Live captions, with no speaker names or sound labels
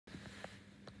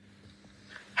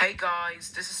Hey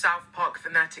guys, this is South Park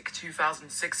Fanatic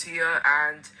 2006 here,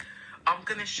 and I'm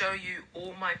gonna show you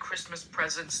all my Christmas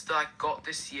presents that I got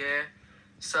this year.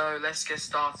 So let's get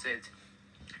started.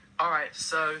 Alright,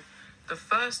 so the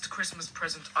first Christmas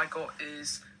present I got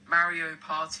is Mario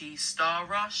Party Star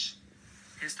Rush.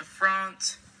 Here's the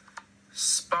front,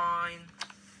 spine,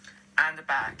 and the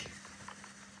back.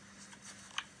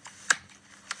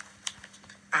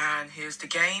 And here's the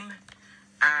game.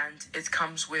 And it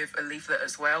comes with a leaflet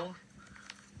as well.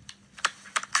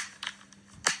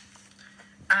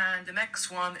 And the next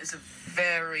one is a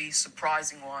very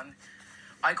surprising one.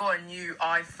 I got a new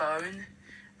iPhone,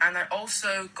 and I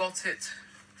also got it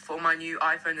for my new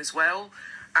iPhone as well.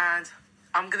 And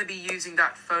I'm going to be using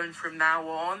that phone from now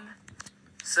on.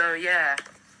 So yeah.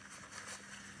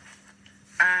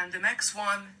 And the next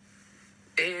one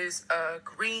is a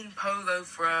green polo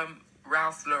from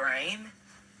Ralph Lauren.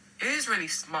 It is really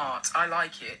smart. I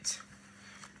like it.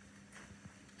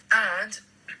 And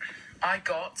I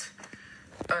got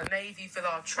a navy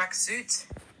velour tracksuit.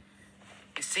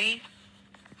 You see?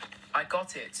 I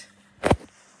got it.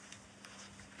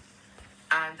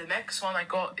 And the next one I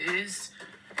got is,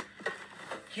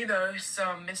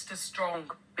 some Mr.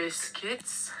 Strong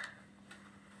biscuits.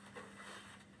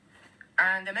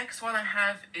 And the next one I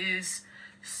have is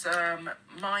some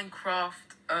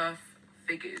Minecraft Earth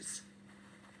figures.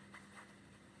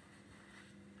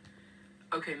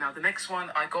 Okay, now the next one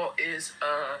I got is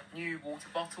a new water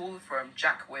bottle from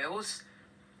Jack Wills.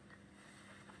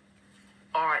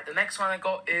 Alright, the next one I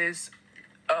got is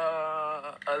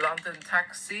a London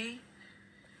taxi.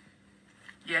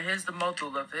 Yeah, here's the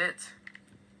model of it.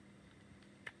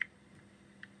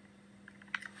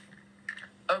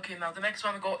 Okay, now the next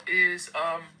one I got is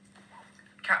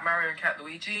Cat Mario and Cat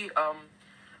Luigi.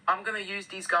 I'm gonna use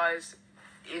these guys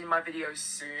in my videos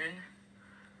soon.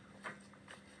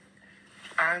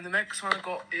 And the next one I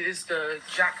got is the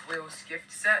Jack Wills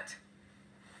gift set.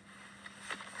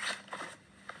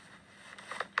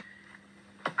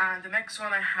 And the next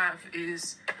one I have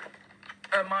is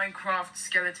a Minecraft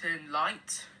skeleton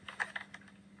light.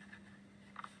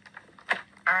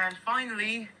 And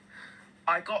finally,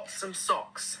 I got some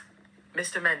socks.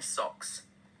 Mr. Men's socks.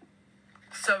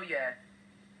 So yeah,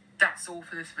 that's all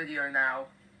for this video now.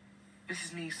 This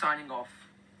is me signing off.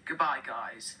 Goodbye,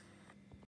 guys.